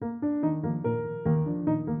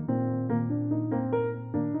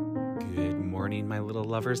morning, my little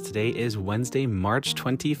lovers. Today is Wednesday, March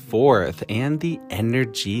 24th, and the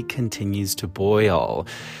energy continues to boil.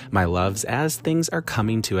 My loves, as things are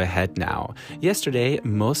coming to a head now. Yesterday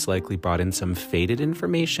most likely brought in some faded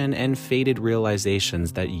information and faded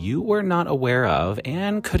realizations that you were not aware of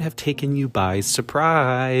and could have taken you by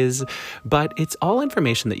surprise. But it's all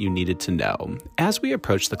information that you needed to know. As we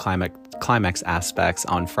approach the climax aspects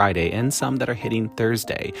on Friday and some that are hitting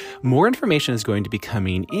Thursday, more information is going to be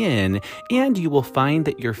coming in, and you will find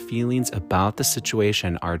that your feelings about the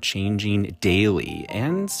situation are changing daily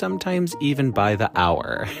and sometimes even by the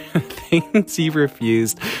hour. Things you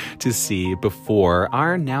refused to see before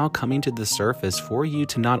are now coming to the surface for you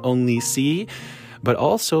to not only see, but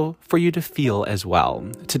also for you to feel as well.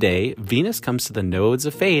 Today, Venus comes to the nodes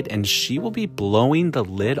of fate, and she will be blowing the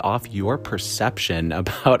lid off your perception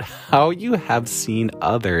about how you have seen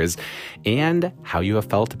others and how you have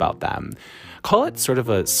felt about them. Call it sort of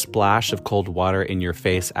a splash of cold water in your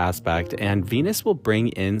face aspect, and Venus will bring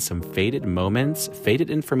in some faded moments,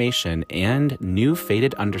 faded information, and new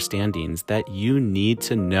faded understandings that you need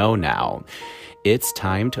to know now. It's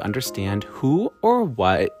time to understand who or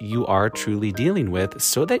what you are truly dealing with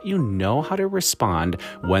so that you know how to respond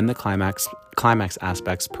when the climax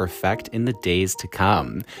aspects perfect in the days to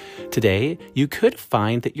come. Today, you could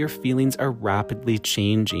find that your feelings are rapidly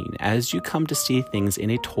changing as you come to see things in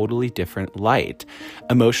a totally different light.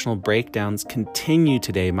 Emotional breakdowns continue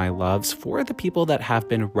today, my loves, for the people that have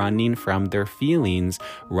been running from their feelings,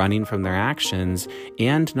 running from their actions,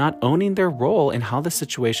 and not owning their role in how the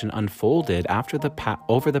situation unfolded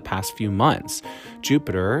over the past few months.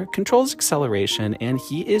 Jupiter controls acceleration, and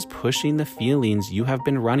he is pushing the feelings you have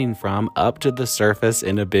been running from up to the surface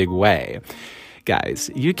in a big way. Guys,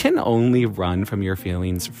 you can only run from your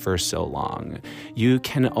feelings for so long. You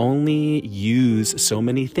can only use so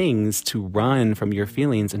many things to run from your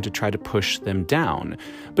feelings and to try to push them down.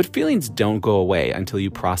 But feelings don't go away until you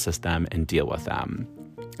process them and deal with them.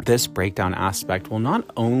 This breakdown aspect will not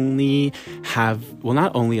only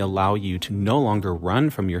allow you to no longer run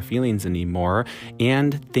from your feelings anymore,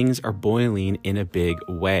 and things are boiling in a big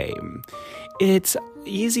way. It's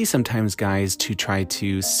easy sometimes, guys, to try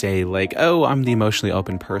to say like, oh, I'm the emotionally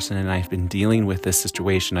open person and I've been dealing with this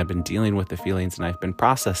situation. I've been dealing with the feelings and I've been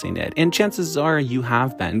processing it. And chances are you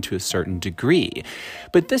have been to a certain degree.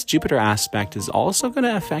 But this Jupiter aspect is also going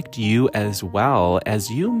to affect you as well, as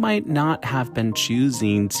you might not have been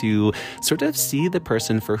choosing to sort of see the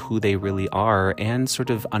person for who they really are and sort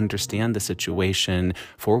of understand the situation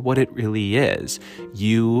for what it really is.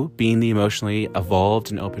 You, being the emotionally evolved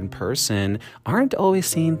and open person, aren't always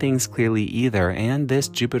seeing things clearly either, and this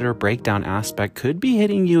Jupiter breakdown aspect could be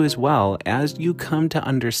hitting you as well as you come to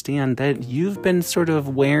understand that you've been sort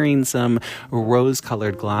of wearing some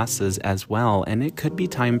rose-colored glasses as well, and it could be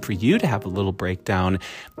time for you to have a little breakdown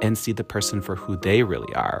and see the person for who they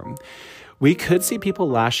really are. We could see people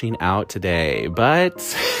lashing out today, but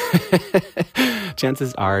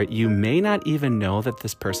chances are you may not even know that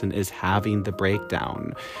this person is having the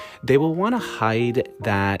breakdown. They will want to hide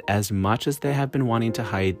that as much as they have been wanting to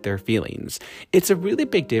hide their feelings. It's a really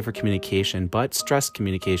big day for communication, but stress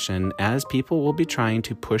communication, as people will be trying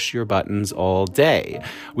to push your buttons all day.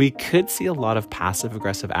 We could see a lot of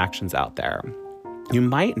passive-aggressive actions out there. You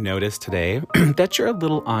might notice today that you're a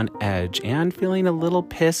little on edge and feeling a little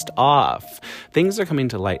pissed off. Things are coming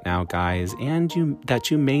to light now, guys, and that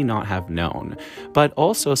you may not have known. But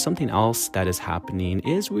also something else that is happening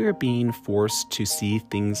is we're being forced to see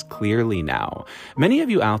things clearly now. Many of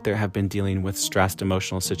you out there have been dealing with stressed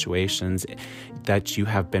emotional situations that you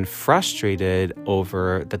have been frustrated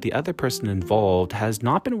over, that the other person involved has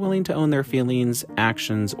not been willing to own their feelings,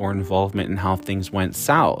 actions, or involvement in how things went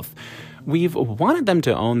south. We've wanted them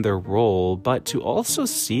to own their role, but to also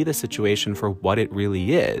see the situation for what it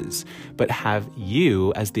really is. But have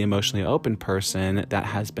you, as the emotionally open person that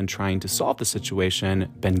has been trying to solve the situation,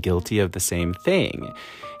 been guilty of the same thing?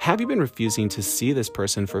 Have you been refusing to see this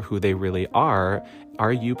person for who they really are?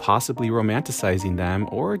 Are you possibly romanticizing them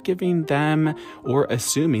or giving them or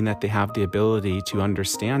assuming that they have the ability to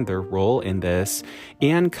understand their role in this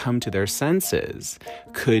and come to their senses?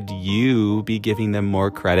 Could you be giving them more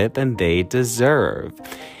credit than they deserve?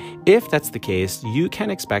 If that's the case, you can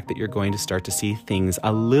expect that you're going to start to see things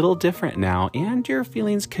a little different now, and your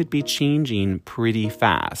feelings could be changing pretty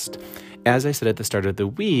fast. As I said at the start of the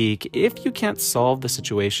week, if you can't solve the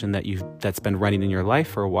situation that's been running in your life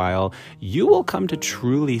for a while, you will come to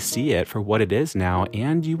truly see it for what it is now,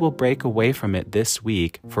 and you will break away from it this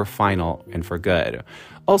week for final and for good.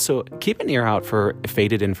 Also, keep an ear out for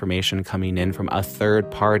faded information coming in from a third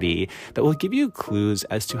party that will give you clues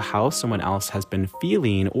as to how someone else has been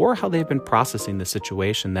feeling or how they've been processing the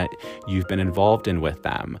situation that you've been involved in with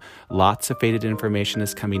them. Lots of faded information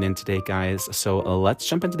is coming in today, guys, so let's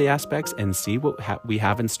jump into the aspects and see what we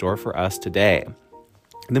have in store for us today.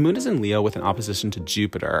 The moon is in Leo with an opposition to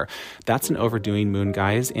Jupiter. That's an overdoing moon,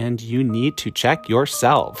 guys, and you need to check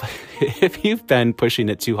yourself. If you've been pushing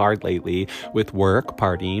it too hard lately with work,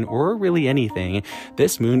 partying, or really anything,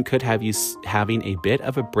 this moon could have you having a bit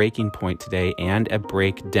of a breaking point today and a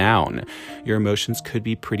breakdown. Your emotions could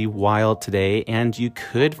be pretty wild today, and you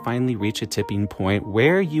could finally reach a tipping point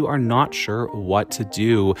where you are not sure what to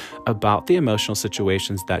do about the emotional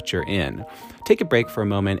situations that you're in. Take a break for a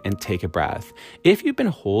moment and take a breath. If you've been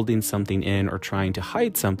holding something in or trying to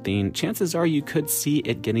hide something, chances are you could see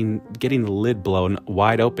it getting the lid blown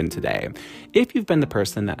wide open today. If you've been the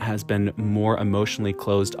person that has been more emotionally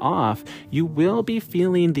closed off, you will be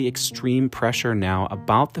feeling the extreme pressure now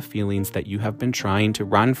about the feelings that you have been trying to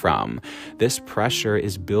run from. This pressure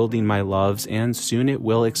is building, my loves, and soon it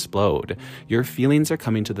will explode. Your feelings are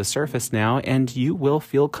coming to the surface now, and you will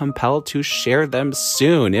feel compelled to share them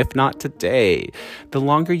soon, if not today. The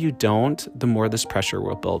longer you don't, the more this pressure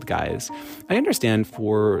will build, guys. I understand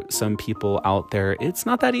for some people out there, it's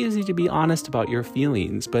not that easy to be honest about your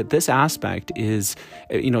feelings, but this aspect is,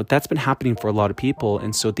 that's been happening for a lot of people.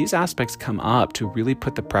 And so these aspects come up to really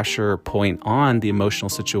put the pressure point on the emotional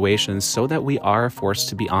situations so that we are forced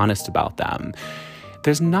to be honest about them.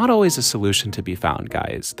 There's not always a solution to be found,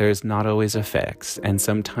 guys. There's not always a fix. And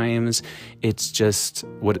sometimes it's just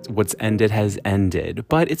what's ended has ended.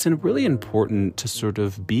 But it's really important to sort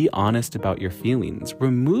of be honest about your feelings.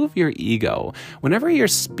 Remove your ego. Whenever you're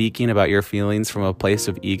speaking about your feelings from a place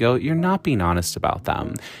of ego, you're not being honest about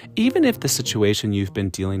them. Even if the situation you've been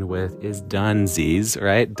dealing with is dunsies,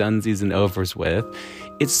 right? Dunsies and overs with,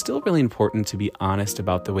 it's still really important to be honest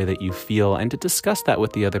about the way that you feel and to discuss that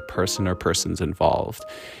with the other person or persons involved.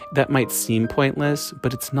 That might seem pointless,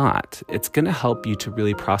 but it's not. It's going to help you to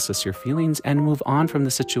really process your feelings and move on from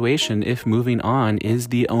the situation if moving on is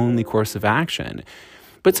the only course of action.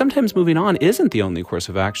 But sometimes moving on isn't the only course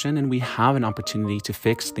of action, and we have an opportunity to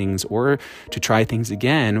fix things or to try things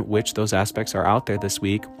again, which those aspects are out there this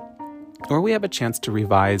week. Or we have a chance to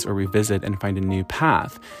revise or revisit and find a new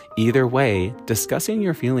path. Either way, discussing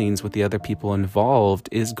your feelings with the other people involved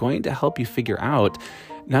is going to help you figure out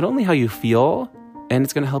not only how you feel, and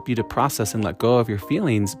it's going to help you to process and let go of your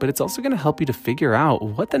feelings, but it's also going to help you to figure out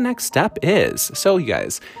what the next step is. So you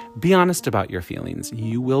guys, be honest about your feelings.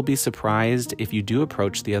 You will be surprised if you do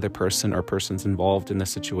approach the other person or persons involved in the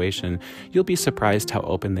situation. You'll be surprised how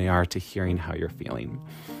open they are to hearing how you're feeling.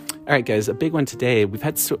 All right, guys, a big one today. We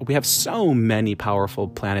have so many powerful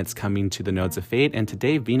planets coming to the nodes of fate, and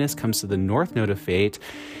today Venus comes to the north node of fate,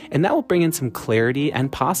 and that will bring in some clarity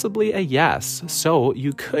and possibly a yes. So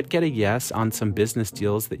you could get a yes on some business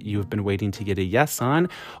deals that you've been waiting to get a yes on,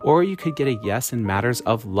 or you could get a yes in matters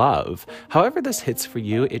of love. However this hits for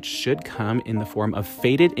you, it should come in the form of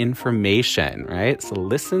faded information, right? So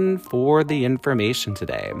listen for the information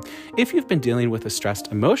today. If you've been dealing with a stressed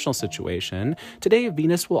emotional situation, today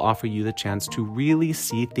Venus will offer you the chance to really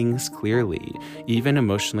see things clearly. Even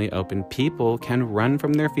emotionally open people can run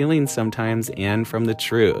from their feelings sometimes and from the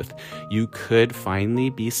truth. You could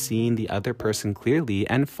finally be seeing the other person clearly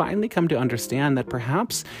and finally come to understand that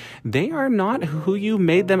perhaps they are not who you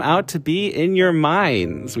made them out to be in your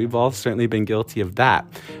minds. We've all certainly been guilty of that.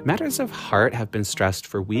 Matters of heart have been stressed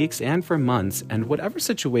for weeks and for months, and whatever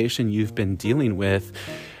situation you've been dealing with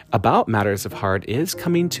about matters of heart is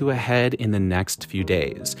coming to a head in the next few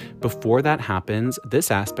days. Before that happens,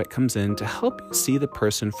 this aspect comes in to help you see the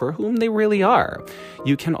person for whom they really are.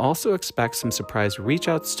 You can also expect some surprise reach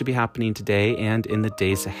outs to be happening today and in the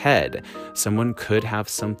days ahead. Someone could have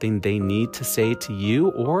something they need to say to you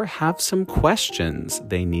or have some questions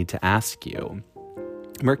they need to ask you.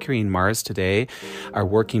 Mercury and Mars today are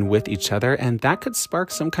working with each other, and that could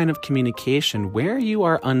spark some kind of communication where you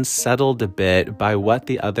are unsettled a bit by what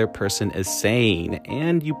the other person is saying,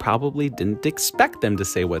 and you probably didn't expect them to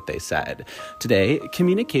say what they said. Today,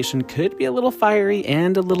 communication could be a little fiery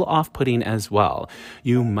and a little off-putting as well.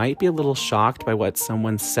 You might be a little shocked by what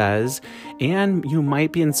someone says, and you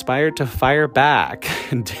might be inspired to fire back.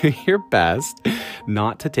 Do your best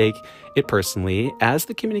not to take it personally, as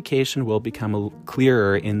the communication will become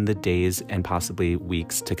clearer in the days and possibly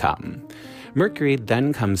weeks to come. Mercury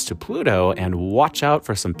then comes to Pluto, and watch out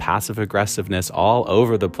for some passive aggressiveness all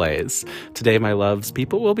over the place. Today, my loves,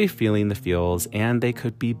 people will be feeling the feels, and they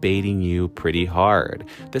could be baiting you pretty hard.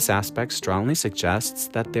 This aspect strongly suggests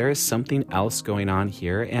that there is something else going on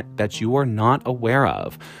here that you are not aware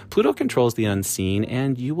of. Pluto controls the unseen,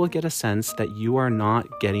 and you will get a sense that you are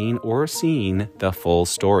not getting or seeing the full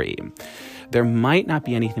story. There might not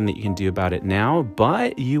be anything that you can do about it now,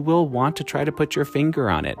 but you will want to try to put your finger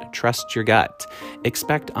on it. Trust your gut.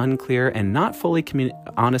 Expect unclear and not fully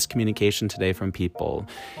honest communication today from people.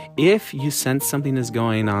 If you sense something is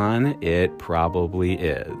going on, it probably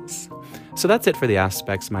is. So that's it for the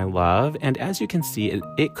aspects, my love. And as you can see,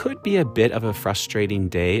 it could be a bit of a frustrating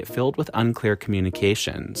day filled with unclear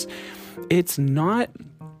communications. It's not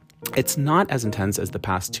as intense as the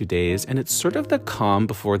past 2 days, and it's sort of the calm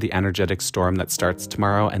before the energetic storm that starts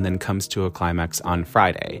tomorrow and then comes to a climax on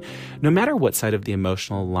Friday. No matter what side of the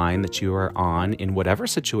emotional line that you are on, in whatever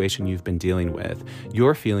situation you've been dealing with,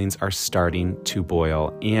 your feelings are starting to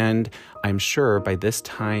boil, and I'm sure by this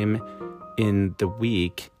time in the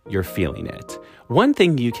week, you're feeling it. One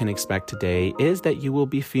thing you can expect today is that you will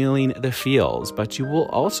be feeling the feels, but you will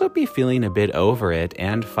also be feeling a bit over it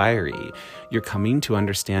and fiery. You're coming to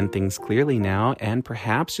understand things clearly now, and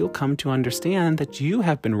perhaps you'll come to understand that you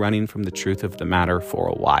have been running from the truth of the matter for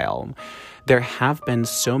a while. There have been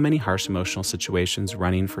so many harsh emotional situations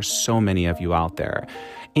running for so many of you out there.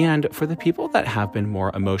 And for the people that have been more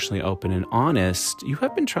emotionally open and honest, you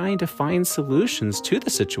have been trying to find solutions to the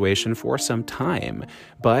situation for some time.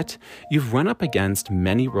 But you've run up against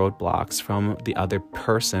many roadblocks from the other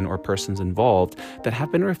person or persons involved that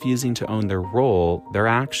have been refusing to own their role, their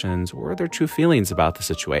actions, or their true feelings about the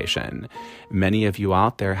situation. Many of you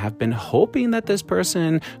out there have been hoping that this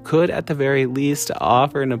person could at the very least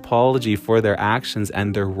offer an apology for their actions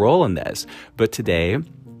and their role in this. But today,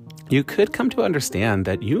 you could come to understand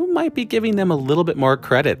that you might be giving them a little bit more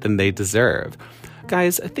credit than they deserve.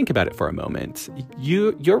 Guys, think about it for a moment.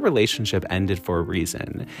 Your relationship ended for a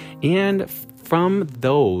reason. And from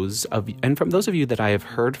those of you that I have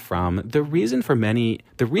heard from, the reason for many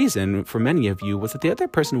of you was that the other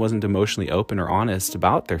person wasn't emotionally open or honest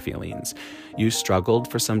about their feelings. You struggled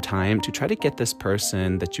for some time to try to get this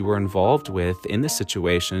person that you were involved with in this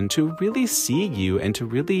situation to really see you and to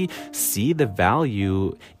really see the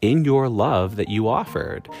value in your love that you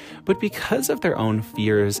offered. But because of their own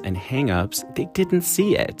fears and hangups, they didn't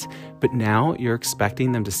see it. But now you're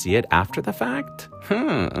expecting them to see it after the fact?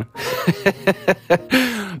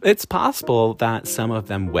 It's possible that some of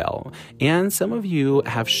them will. And some of you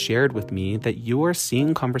have shared with me that you are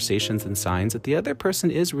seeing conversations and signs that the other person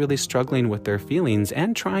is really struggling with their feelings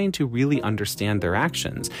and trying to really understand their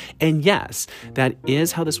actions. And yes, that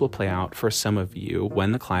is how this will play out for some of you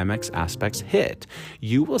when the climax aspects hit.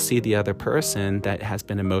 You will see the other person that has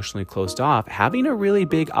been emotionally closed off having a really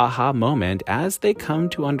big aha moment as they come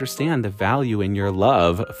to understand the value in your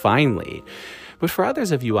love finally. But for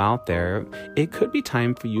others of you out there, it could be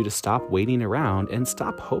time for you to stop waiting around and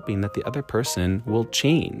stop hoping that the other person will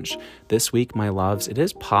change. This week, my loves, it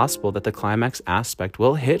is possible that the climax aspect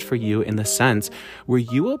will hit for you in the sense where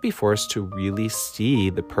you will be forced to really see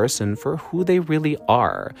the person for who they really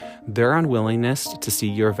are. Their unwillingness to see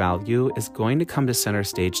your value is going to come to center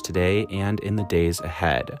stage today and in the days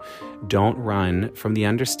ahead. Don't run from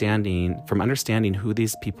understanding who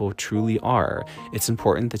these people truly are. It's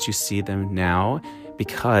important that you see them now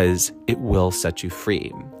because it will set you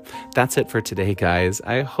free. That's it for today, guys.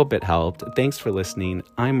 I hope it helped. Thanks for listening.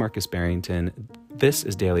 I'm Marcus Barrington. This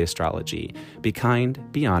is Daily Astrology. Be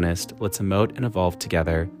kind, be honest. Let's emote and evolve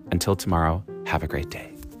together. Until tomorrow, have a great day.